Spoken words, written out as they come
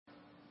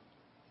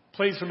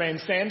Please remain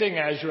standing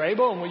as you're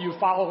able, and will you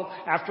follow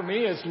after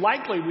me? As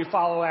likely we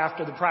follow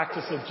after the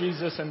practice of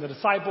Jesus and the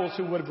disciples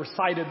who would have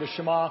recited the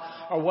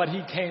Shema, or what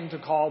he came to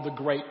call the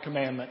Great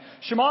Commandment.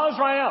 Shema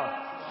Israel.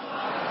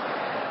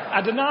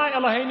 Adonai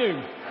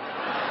Eloheinu.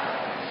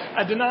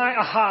 Adonai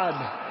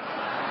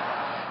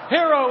Ahad.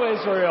 Hear, O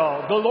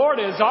Israel, the Lord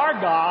is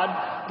our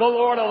God, the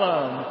Lord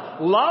alone.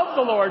 Love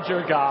the Lord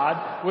your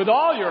God with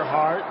all your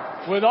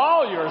heart, with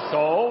all your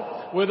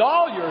soul, with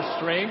all your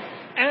strength,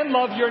 and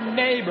love your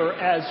neighbor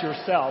as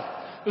yourself.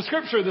 The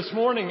scripture this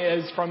morning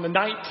is from the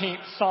 19th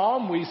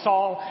Psalm. We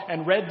saw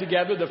and read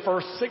together the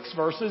first 6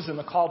 verses in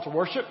the call to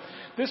worship.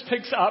 This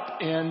picks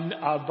up in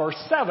verse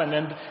 7.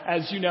 And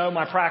as you know,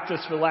 my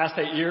practice for the last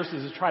 8 years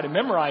is to try to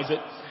memorize it.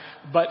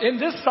 But in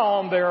this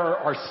psalm, there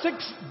are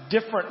 6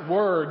 different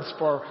words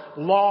for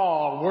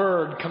law,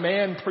 word,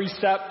 command,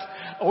 precept,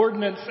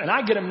 ordinance, and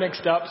I get them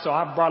mixed up, so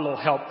I brought a little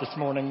help this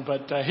morning,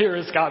 but here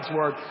is God's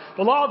word.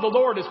 The law of the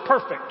Lord is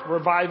perfect,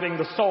 reviving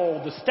the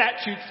soul. The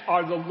statutes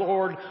of the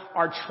Lord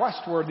are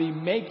trustworthy,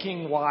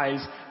 making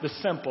wise the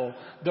simple.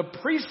 The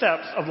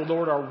precepts of the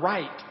Lord are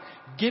right,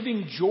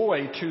 giving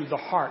joy to the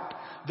heart.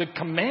 The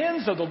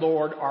commands of the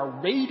Lord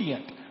are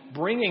radiant,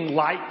 bringing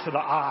light to the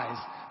eyes.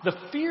 The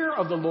fear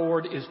of the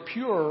Lord is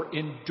pure,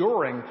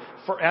 enduring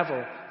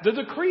forever. The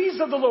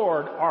decrees of the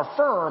Lord are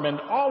firm, and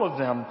all of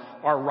them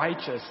are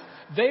righteous.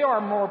 They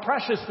are more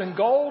precious than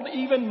gold,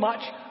 even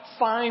much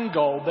fine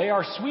gold. They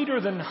are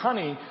sweeter than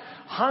honey,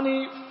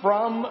 honey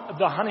from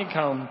the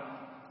honeycomb.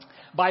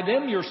 By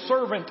them your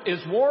servant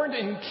is warned.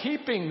 In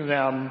keeping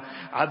them,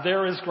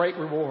 there is great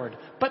reward.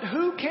 But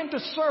who can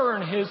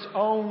discern his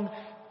own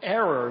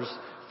errors?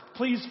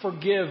 Please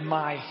forgive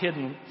my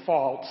hidden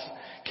faults.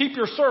 Keep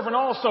your servant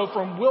also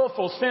from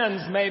willful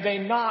sins. May they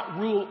not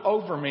rule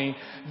over me.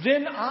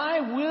 Then I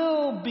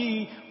will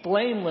be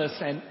blameless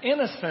and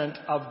innocent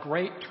of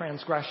great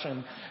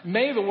transgression.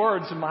 May the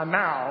words of my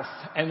mouth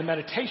and the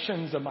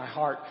meditations of my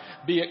heart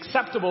be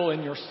acceptable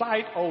in your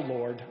sight, O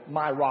Lord,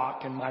 my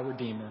rock and my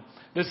redeemer.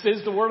 This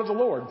is the word of the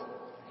Lord.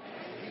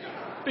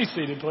 Be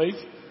seated, please.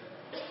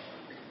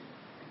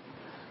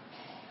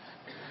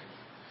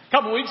 A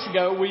couple weeks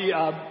ago, we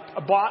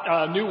bought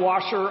a new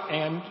washer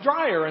and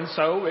dryer, and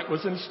so it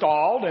was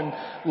installed and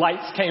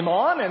lights came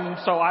on, and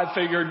so I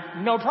figured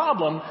no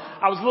problem.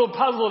 I was a little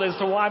puzzled as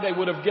to why they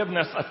would have given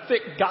us a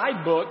thick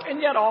guidebook and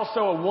yet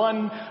also a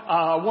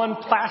one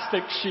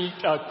plastic sheet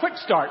quick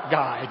start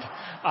guide.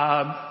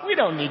 We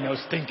don't need no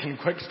stinking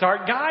quick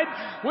start guide.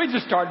 We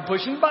just started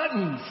pushing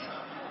buttons.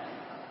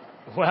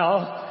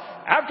 Well,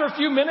 after a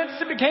few minutes,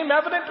 it became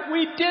evident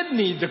we did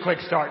need the quick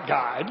start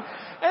guide.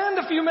 And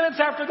a few minutes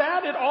after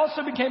that, it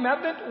also became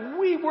evident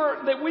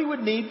that we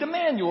would need the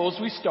manuals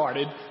we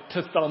started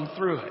to thumb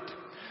through it.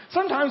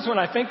 Sometimes when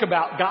I think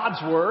about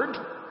God's word,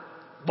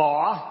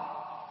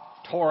 law,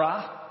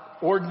 Torah,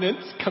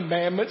 ordinance,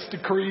 commandments,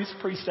 decrees,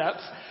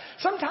 precepts,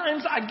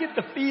 sometimes I get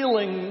the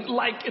feeling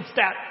like it's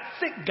that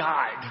thick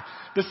guide,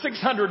 the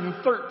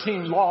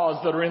 613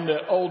 laws that are in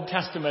the Old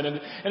Testament, and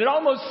it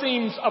almost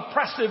seems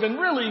oppressive and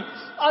really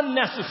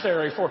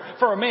unnecessary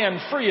for a man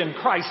free in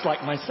Christ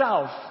like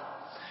myself.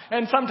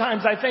 And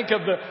sometimes I think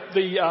of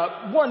the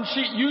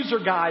one-sheet user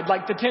guide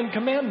like the 10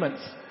 Commandments,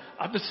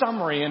 the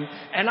summary,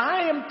 and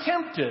I am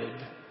tempted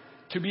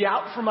to be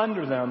out from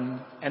under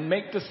them and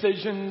make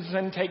decisions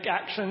and take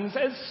actions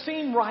as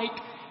seem right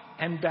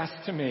and best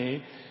to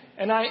me.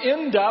 And I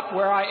end up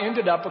where I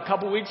ended up a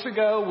couple weeks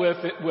ago with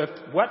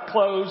wet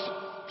clothes,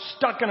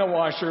 stuck in a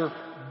washer,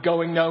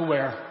 going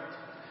nowhere.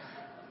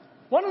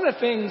 One of the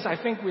things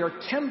I think we are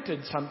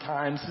tempted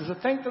sometimes is to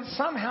think that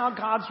somehow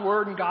God's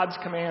word and God's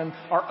command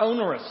are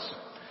onerous.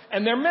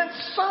 And they're meant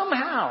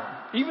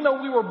somehow, even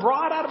though we were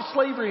brought out of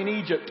slavery in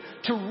Egypt,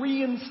 to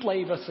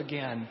re-enslave us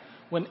again,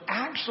 when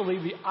actually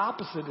the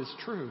opposite is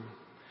true.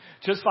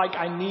 Just like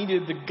I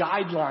needed the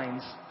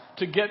guidelines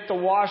to get the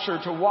washer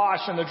to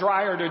wash and the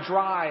dryer to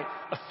dry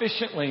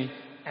efficiently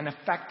and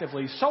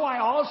effectively, so I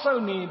also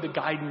need the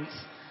guidance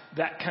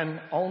that can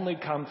only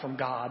come from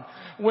God.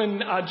 When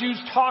Jews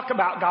talk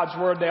about God's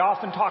word, they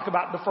often talk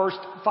about the first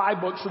 5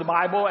 books of the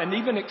Bible and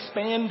even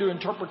expand to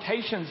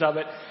interpretations of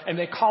it, and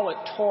they call it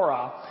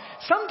Torah.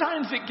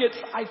 Sometimes it gets,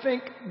 I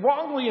think,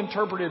 wrongly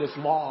interpreted as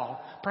law.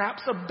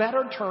 Perhaps a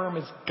better term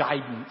is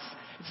guidance.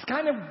 It's the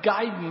kind of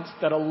guidance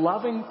that a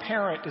loving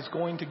parent is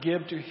going to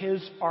give to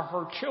his or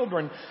her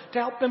children to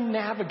help them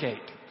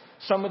navigate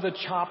some of the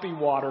choppy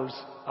waters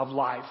of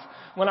life.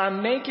 When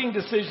I'm making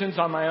decisions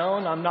on my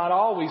own, I'm not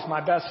always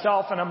my best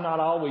self, and I'm not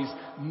always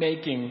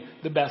making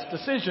the best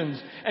decisions.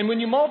 And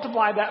when you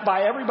multiply that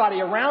by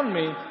everybody around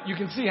me, you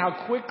can see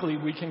how quickly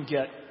we can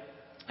get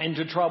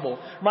into trouble.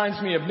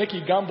 Reminds me of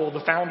Nicky Gumbel,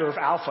 the founder of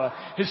Alpha.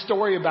 His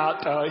story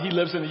about he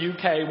lives in the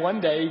UK.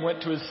 One day he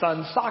went to his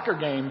son's soccer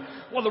game.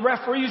 Well, the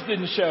referees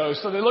didn't show,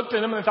 so they looked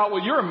at him and thought,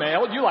 well, you're a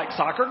male, you like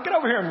soccer, get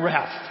over here and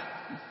ref.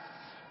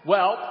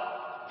 Well,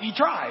 he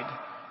tried.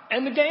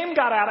 And the game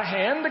got out of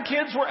hand. The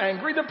kids were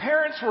angry. The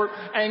parents were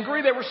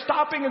angry. They were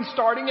stopping and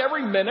starting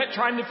every minute,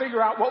 trying to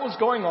figure out what was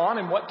going on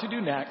and what to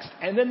do next.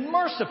 And then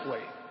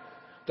mercifully,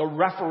 The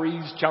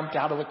referees jumped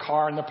out of the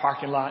car in the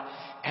parking lot,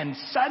 and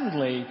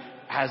suddenly,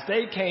 as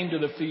they came to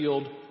the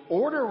field,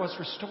 order was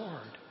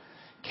restored.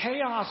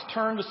 Chaos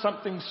turned to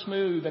something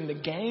smooth, and the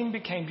game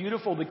became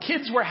beautiful. The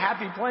kids were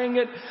happy playing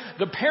it.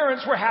 The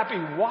parents were happy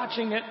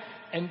watching it,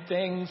 and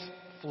things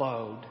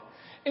flowed.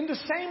 In the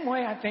same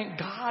way, I think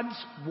God's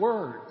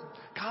Word,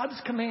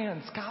 God's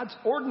commands, God's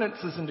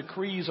ordinances and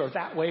decrees are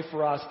that way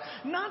for us,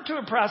 not to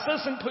oppress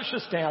us and push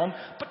us down,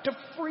 but to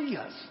free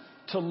us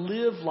to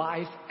live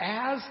life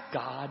as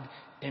God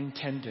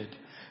intended.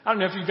 I don't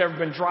know if you've ever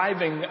been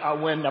driving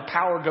when the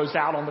power goes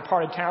out on the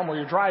part of town where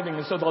you're driving,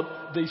 and so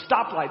the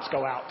stoplights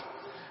go out.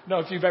 I don't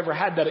know if you've ever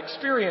had that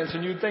experience,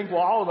 and you'd think,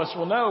 well, all of us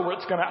will know where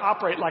it's going to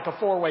operate like a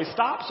four-way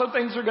stop, so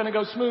things are going to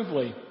go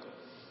smoothly.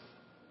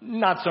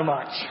 Not so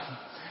much.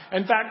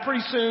 In fact,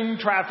 pretty soon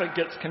traffic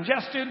gets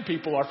congested,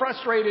 people are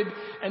frustrated,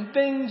 and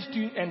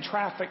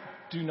traffic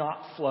do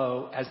not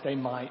flow as they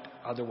might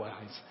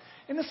otherwise.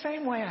 In the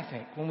same way, I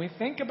think, when we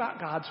think about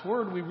God's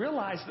Word, we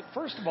realize that,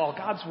 first of all,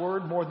 God's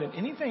Word, more than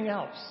anything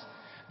else,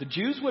 the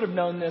Jews would have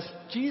known this,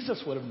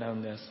 Jesus would have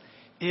known this,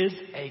 is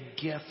a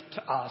gift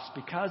to us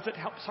because it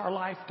helps our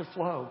life to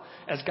flow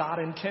as God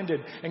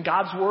intended. And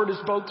God's Word is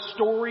both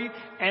story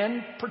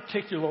and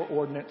particular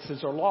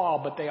ordinances or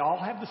law, but they all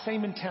have the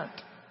same intent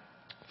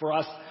for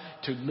us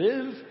to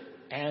live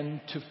and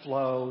to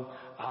flow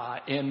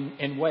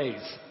in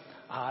ways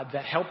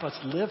that help us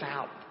live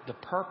out the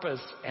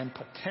purpose and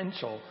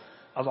potential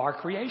of our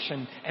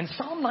creation. And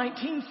Psalm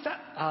 19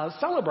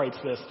 celebrates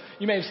this.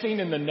 You may have seen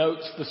in the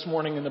notes this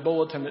morning in the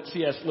bulletin that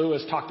C.S.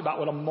 Lewis talked about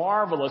what a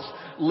marvelous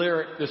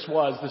lyric this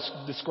was,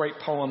 this great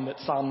poem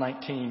that's Psalm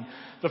 19.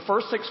 The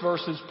first 6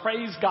 verses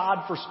praise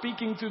God for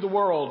speaking through the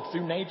world,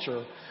 through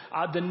nature.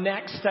 The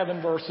next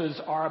 7 verses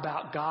are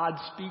about God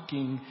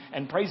speaking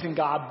and praising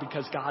God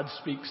because God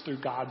speaks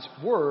through God's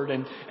Word.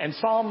 And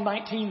Psalm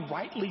 19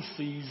 rightly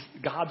sees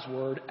God's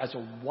Word as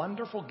a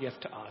wonderful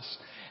gift to us.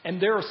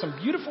 And there are some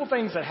beautiful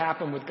things that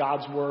happen with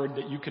God's Word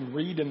that you can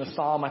read in the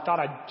Psalm. I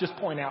thought I'd just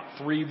point out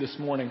 3 this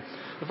morning.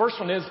 The first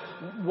one is,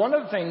 one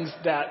of the things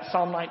that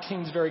Psalm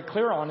 19 is very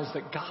clear on is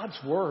that God's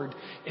Word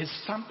is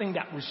something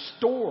that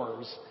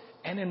restores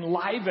and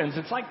enlivens.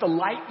 It's like the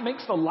light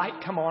makes the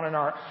light come on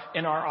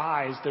in our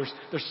eyes.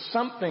 There's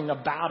something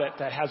about it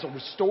that has a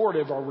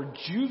restorative or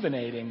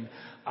rejuvenating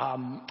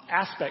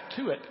aspect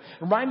to it.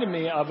 It reminded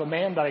me of a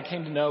man that I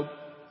came to know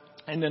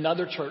in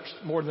another church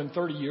more than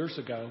 30 years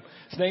ago.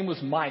 His name was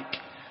Mike.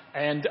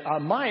 And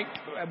Mike,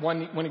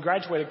 when he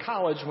graduated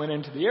college, went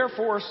into the Air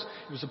Force.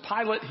 He was a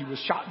pilot. He was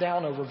shot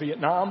down over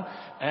Vietnam.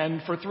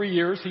 And for 3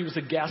 years, he was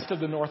a guest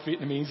of the North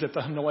Vietnamese at the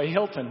Hanoi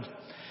Hilton.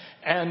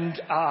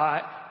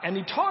 And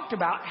he talked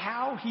about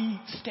how he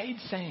stayed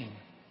sane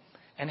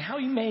and how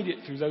he made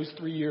it through those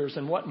 3 years.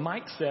 And what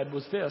Mike said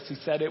was this. He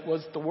said, it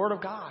was the Word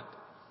of God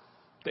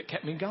that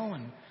kept me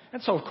going.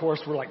 And so, of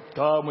course, we're like,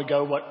 duh, and we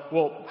go, like,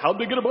 well, how'd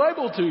they get a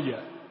Bible to you?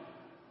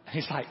 And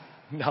he's like,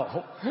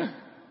 no,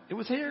 it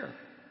was here.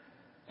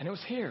 And it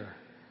was here.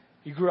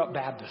 He grew up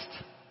Baptist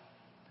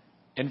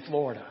in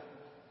Florida.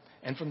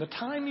 And from the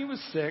time he was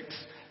 6,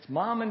 his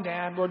mom and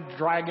dad were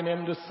dragging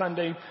him to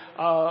Sunday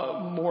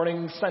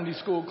morning Sunday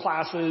school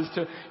classes,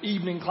 to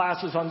evening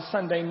classes on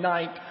Sunday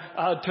night,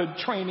 to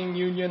training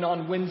union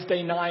on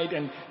Wednesday night,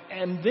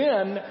 and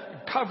then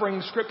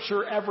covering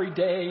Scripture every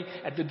day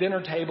at the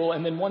dinner table.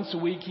 And then once a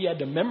week he had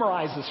to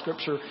memorize the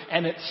Scripture,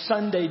 and at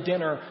Sunday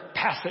dinner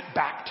pass it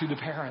back to the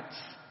parents.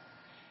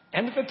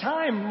 And at the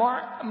time,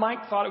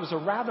 Mike thought it was a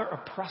rather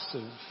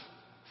oppressive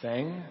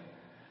thing,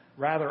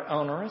 rather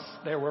onerous.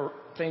 There were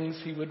things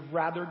he would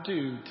rather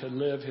do to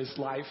live his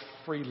life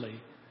freely.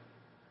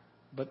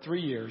 But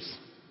 3 years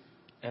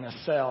in a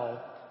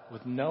cell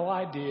with no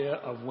idea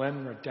of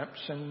when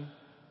redemption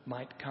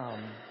might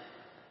come,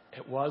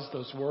 it was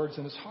those words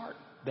in his heart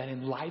that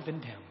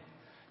enlivened him,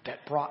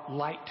 that brought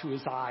light to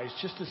his eyes,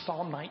 just as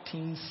Psalm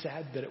 19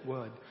 said that it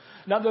would.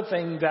 Another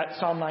thing that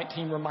Psalm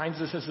 19 reminds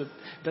us is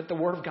that the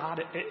Word of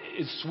God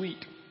is sweet.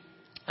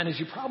 And as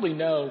you probably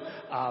know,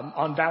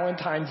 on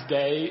Valentine's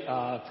Day,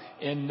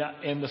 in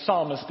the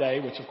Psalmist Day,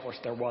 which of course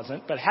there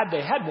wasn't, but had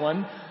they had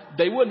one,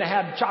 they wouldn't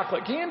have had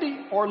chocolate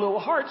candy or little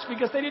hearts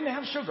because they didn't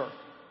have sugar.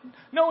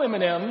 No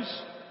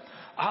M&Ms,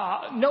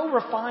 no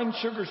refined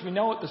sugars. We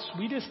know it. The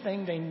sweetest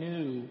thing they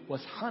knew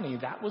was honey.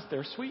 That was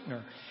their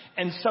sweetener.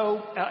 And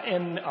so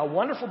in a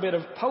wonderful bit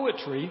of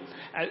poetry,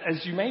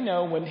 as you may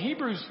know, when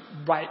Hebrews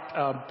write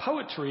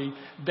poetry,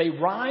 they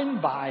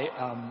rhyme by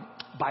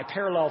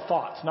parallel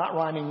thoughts, not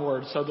rhyming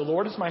words. So the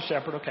Lord is my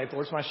shepherd. Okay, the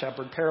Lord is my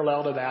shepherd.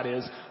 Parallel to that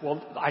is,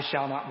 well, I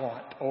shall not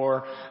want.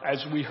 Or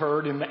as we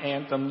heard in the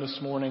anthem this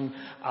morning,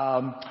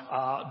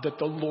 that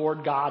the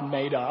Lord God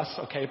made us.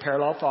 Okay,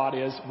 parallel thought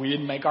is we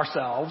didn't make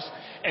ourselves.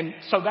 And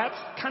so that's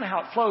kind of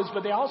how it flows.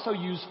 But they also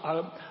use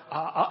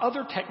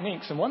other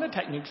techniques. And one of the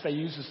techniques they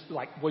use is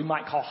like we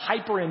might call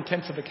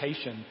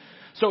hyper-intensification.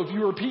 So if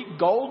you repeat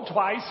gold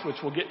twice, which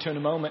we'll get to in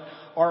a moment,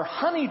 or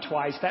honey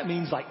twice, that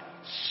means like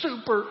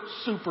super,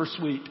 super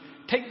sweet.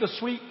 Take the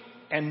sweet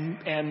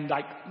and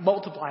like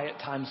multiply it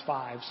times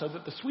 5, so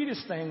that the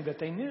sweetest thing that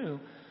they knew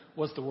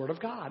was the Word of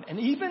God. And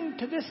even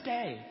to this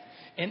day,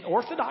 in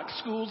Orthodox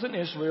schools in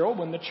Israel,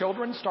 when the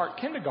children start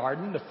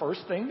kindergarten, the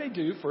first thing they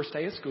do, first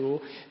day of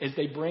school, is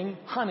they bring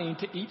honey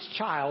to each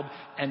child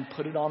and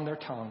put it on their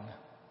tongue.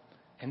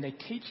 And they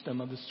teach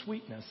them of the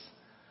sweetness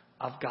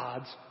of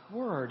God's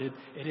Word.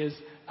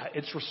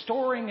 It's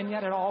restoring, and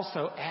yet it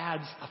also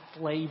adds a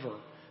flavor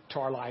to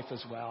our life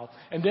as well.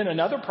 And then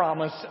another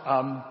promise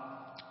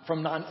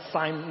from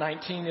Psalm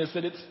 19 is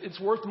that it's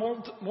worth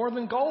more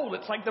than gold.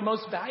 It's like the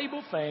most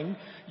valuable thing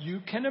you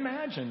can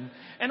imagine.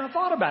 And I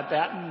thought about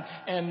that,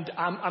 and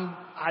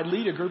I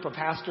lead a group of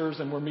pastors,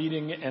 and we're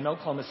meeting in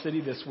Oklahoma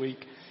City this week.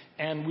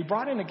 And we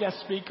brought in a guest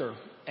speaker,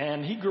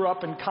 and he grew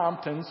up in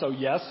Compton, so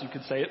yes, you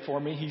could say it for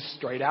me. He's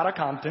straight out of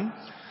Compton.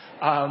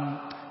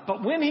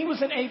 But when he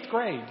was in 8th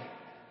grade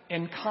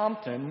in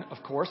Compton,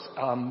 of course,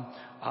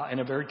 in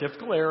a very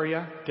difficult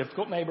area,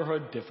 difficult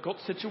neighborhood, difficult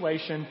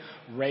situation,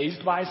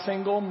 raised by a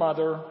single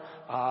mother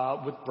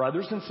with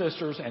brothers and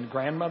sisters and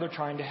grandmother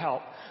trying to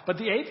help. But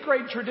the 8th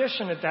grade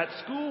tradition at that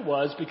school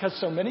was, because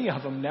so many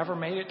of them never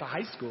made it to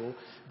high school,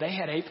 they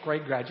had 8th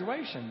grade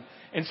graduation.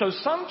 And so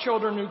some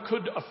children who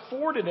could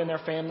afford it in their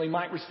family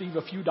might receive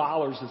a few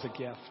dollars as a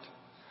gift.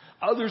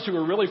 Others who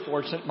were really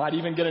fortunate might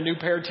even get a new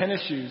pair of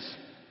tennis shoes.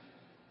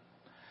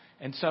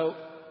 And so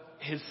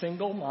his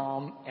single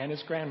mom and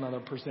his grandmother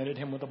presented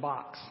him with a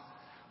box.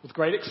 With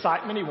great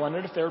excitement, he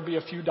wondered if there would be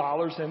a few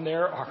dollars in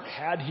there, or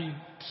had he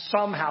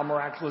somehow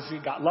miraculously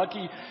got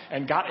lucky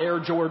and got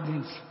Air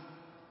Jordans.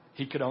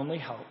 He could only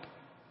hope.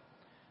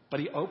 But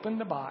he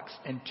opened the box,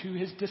 and to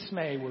his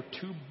dismay were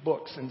 2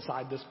 books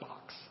inside this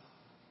box.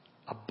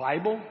 A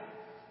Bible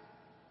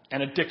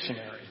and a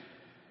dictionary.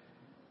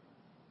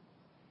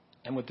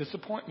 And with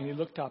disappointment, he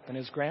looked up, and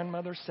his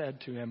grandmother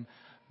said to him,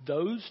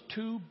 "Those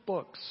 2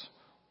 books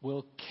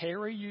will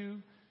carry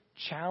you,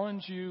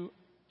 challenge you,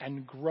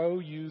 and grow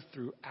you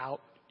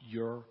throughout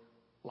your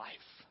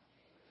life."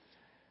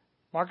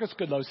 Marcus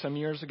Goodloe, some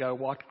years ago,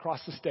 walked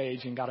across the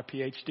stage and got a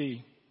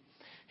PhD.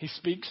 He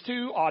speaks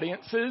to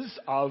audiences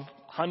of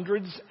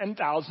hundreds and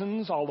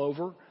thousands all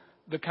over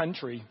the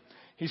country.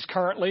 He's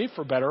currently,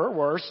 for better or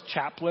worse,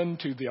 chaplain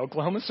to the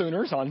Oklahoma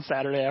Sooners on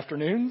Saturday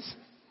afternoons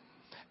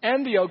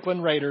and the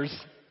Oakland Raiders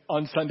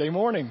on Sunday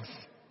mornings.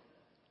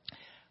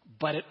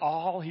 But it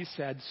all, he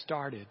said,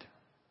 started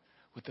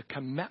with the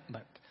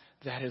commitment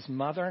that his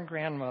mother and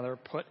grandmother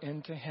put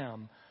into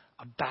him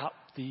about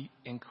the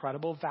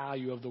incredible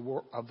value of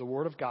the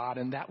Word of God,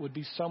 and that would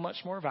be so much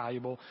more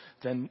valuable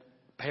than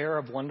a pair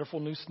of wonderful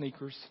new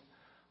sneakers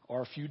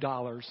or a few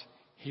dollars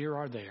here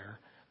or there.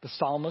 The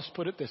psalmist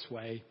put it this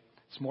way: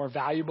 it's more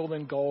valuable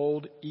than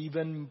gold,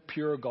 even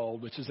pure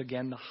gold, which is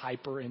again the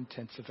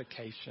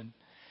hyper-intensification.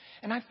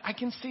 And I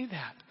can see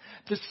that.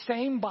 The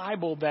same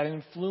Bible that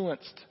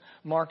influenced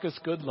Marcus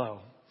Goodloe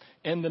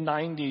in the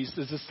 90s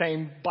is the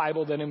same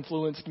Bible that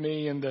influenced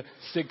me in the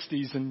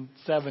 60s and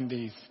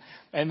 70s.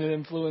 And it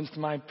influenced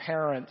my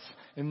parents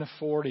in the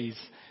 40s,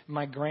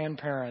 my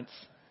grandparents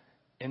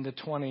in the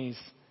 20s,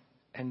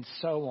 and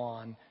so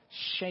on,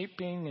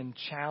 shaping and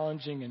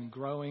challenging and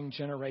growing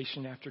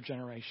generation after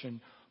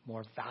generation,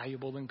 more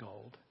valuable than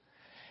gold.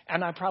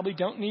 And I probably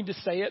don't need to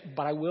say it,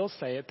 but I will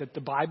say it, that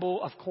the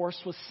Bible, of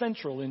course, was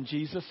central in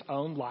Jesus'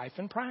 own life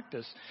and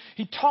practice.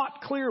 He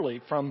taught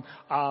clearly from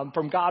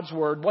God's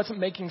Word, wasn't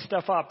making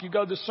stuff up. You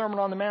go to the Sermon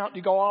on the Mount,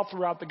 you go all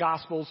throughout the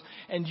Gospels,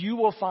 and you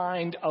will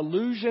find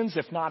allusions,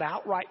 if not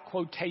outright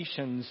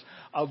quotations,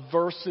 of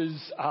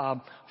verses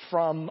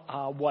from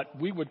what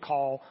we would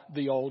call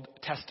the Old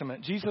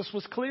Testament. Jesus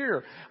was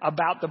clear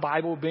about the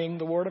Bible being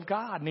the Word of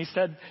God. And he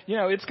said,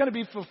 it's going to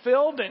be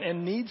fulfilled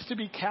and needs to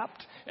be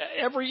kept.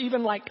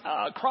 Even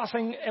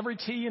crossing every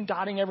T and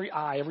dotting every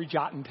I, every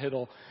jot and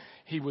tittle,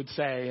 he would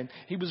say. And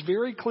he was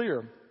very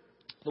clear,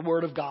 the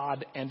Word of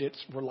God and its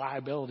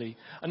reliability.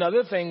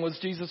 Another thing was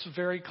Jesus was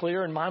very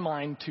clear in my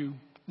mind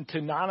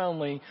to not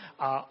only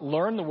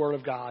learn the Word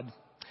of God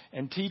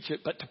and teach it,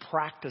 but to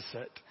practice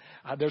it.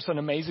 There's an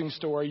amazing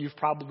story you've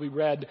probably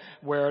read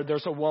where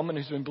there's a woman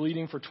who's been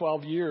bleeding for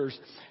 12 years,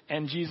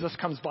 and Jesus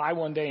comes by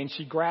one day and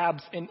she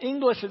grabs, in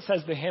English it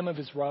says, the hem of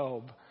his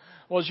robe.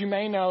 Well, as you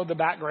may know the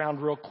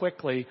background real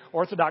quickly,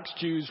 Orthodox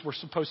Jews were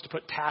supposed to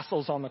put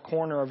tassels on the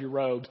corner of your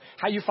robes.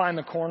 How you find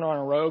the corner on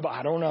a robe,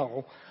 I don't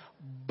know.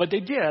 But they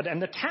did, and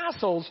the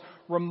tassels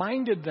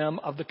reminded them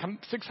of the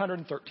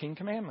 613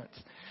 commandments.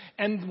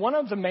 And one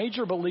of the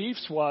major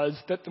beliefs was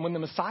that when the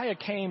Messiah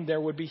came, there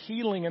would be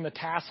healing in the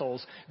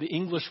tassels, the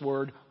English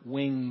word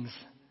wings.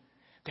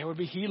 There would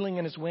be healing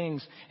in his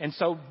wings. And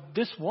so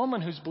this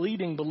woman who's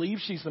bleeding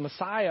believes he's the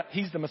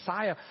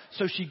Messiah,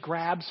 so she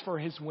grabs for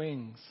his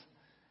wings.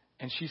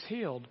 And she's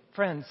healed.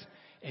 Friends,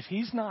 if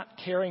he's not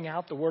carrying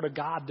out the Word of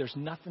God, there's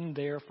nothing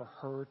there for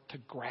her to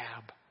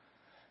grab.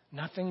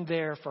 Nothing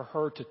there for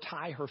her to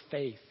tie her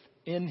faith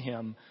in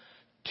him,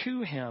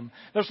 to him.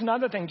 There's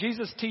another thing.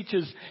 Jesus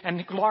teaches,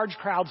 and large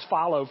crowds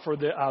follow for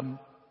the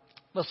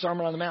the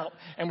Sermon on the Mount,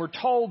 and we're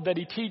told that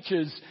he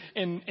teaches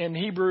in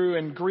Hebrew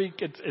and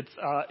Greek. It's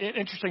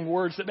interesting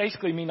words that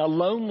basically mean a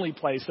lonely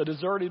place, a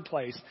deserted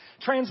place.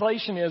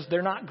 Translation is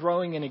they're not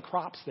growing any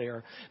crops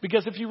there,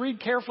 because if you read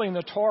carefully in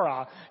the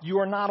Torah, you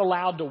are not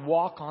allowed to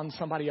walk on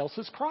somebody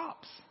else's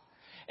crops.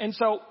 And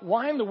so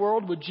why in the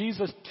world would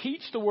Jesus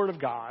teach the Word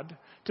of God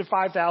to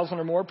 5,000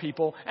 or more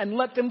people and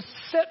let them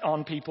sit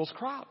on people's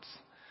crops?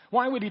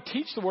 Why would he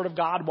teach the Word of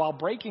God while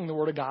breaking the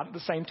Word of God at the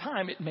same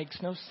time? It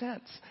makes no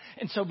sense.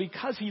 And so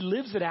because he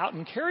lives it out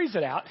and carries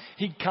it out,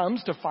 he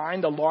comes to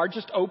find the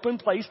largest open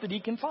place that he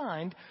can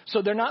find,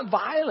 so they're not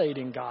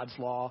violating God's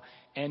law,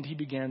 and he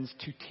begins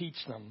to teach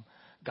them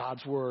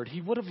God's Word.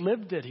 He would have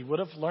lived it. He would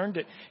have learned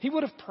it. He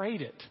would have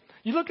prayed it.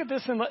 You look at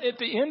this at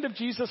the end of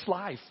Jesus'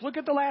 life. Look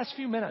at the last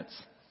few minutes.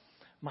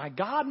 My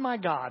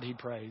God, he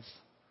prays,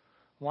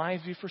 why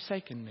have you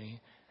forsaken me?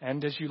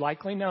 And as you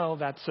likely know,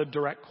 that's a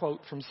direct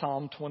quote from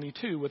Psalm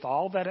 22 with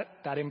all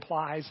that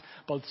implies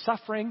both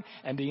suffering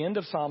and the end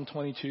of Psalm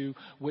 22,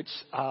 which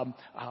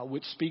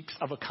speaks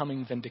of a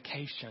coming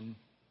vindication.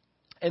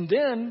 And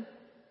then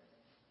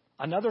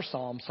another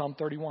Psalm, Psalm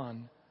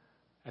 31,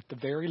 at the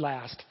very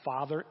last,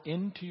 Father,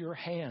 into your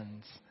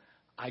hands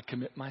I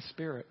commit my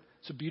spirit.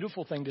 It's a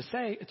beautiful thing to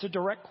say. It's a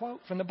direct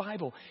quote from the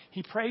Bible.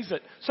 He prays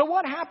it. So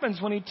what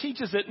happens when he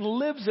teaches it and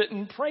lives it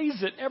and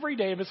prays it every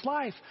day of his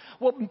life?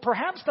 Well,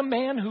 perhaps the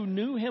man who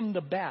knew him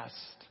the best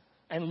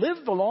and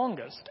lived the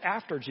longest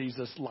after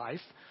Jesus'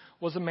 life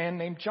was a man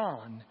named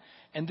John.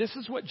 And this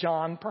is what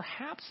John,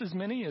 perhaps as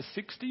many as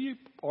 60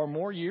 or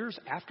more years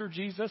after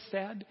Jesus,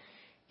 said.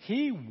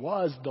 He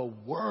was the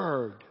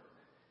Word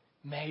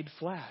made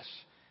flesh.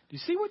 Do you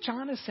see what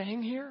John is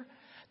saying here?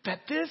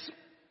 That this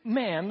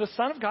man, the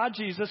Son of God,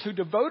 Jesus, who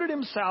devoted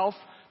himself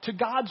to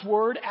God's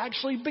Word,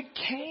 actually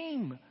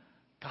became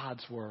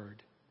God's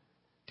Word.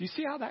 Do you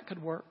see how that could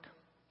work?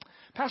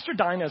 Pastor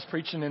Dinah is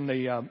preaching in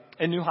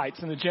New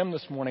Heights in the gym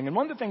this morning, and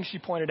one of the things she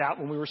pointed out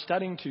when we were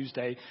studying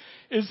Tuesday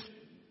is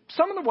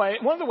one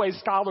of the ways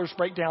scholars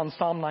break down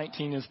Psalm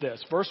 19 is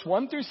this. Verse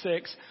 1 through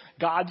 6,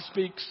 God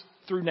speaks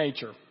through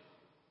nature.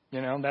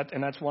 And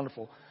that's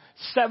wonderful.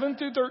 7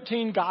 through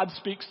 13, God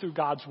speaks through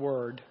God's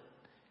Word.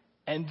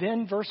 And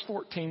then verse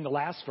 14, the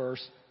last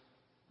verse,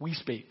 we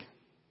speak.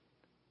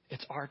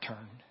 It's our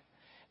turn.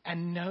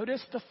 And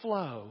notice the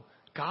flow.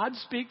 God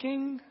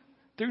speaking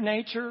through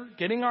nature,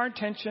 getting our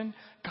attention.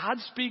 God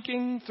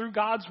speaking through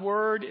God's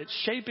Word. It's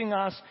shaping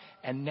us.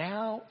 And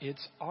now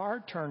it's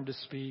our turn to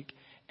speak.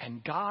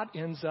 And God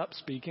ends up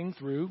speaking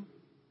through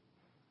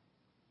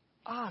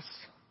us.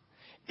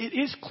 It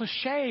is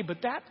cliche,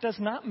 but that does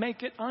not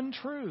make it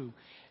untrue.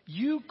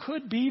 You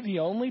could be the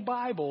only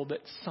Bible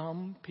that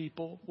some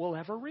people will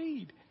ever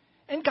read.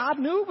 And God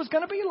knew it was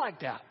going to be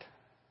like that.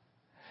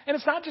 And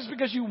it's not just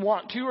because you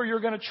want to or you're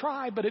going to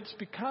try, but it's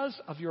because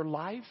of your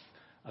life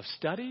of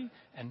study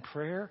and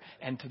prayer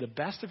and to the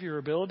best of your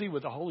ability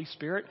with the Holy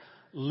Spirit,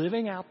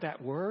 living out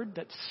that Word,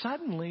 that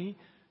suddenly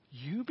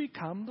you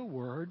become the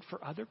Word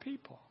for other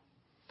people.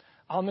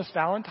 On this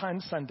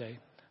Valentine's Sunday,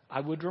 I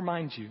would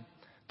remind you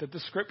that the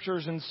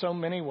Scriptures in so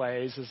many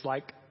ways is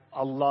like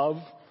a love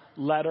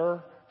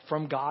letter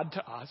from God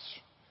to us.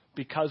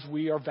 Because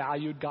we are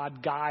valued,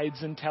 God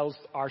guides and tells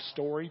our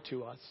story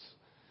to us.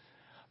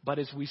 But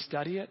as we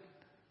study it,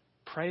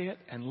 pray it,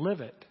 and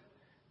live it,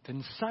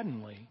 then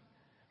suddenly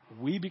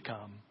we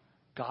become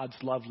God's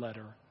love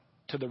letter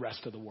to the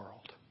rest of the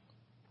world.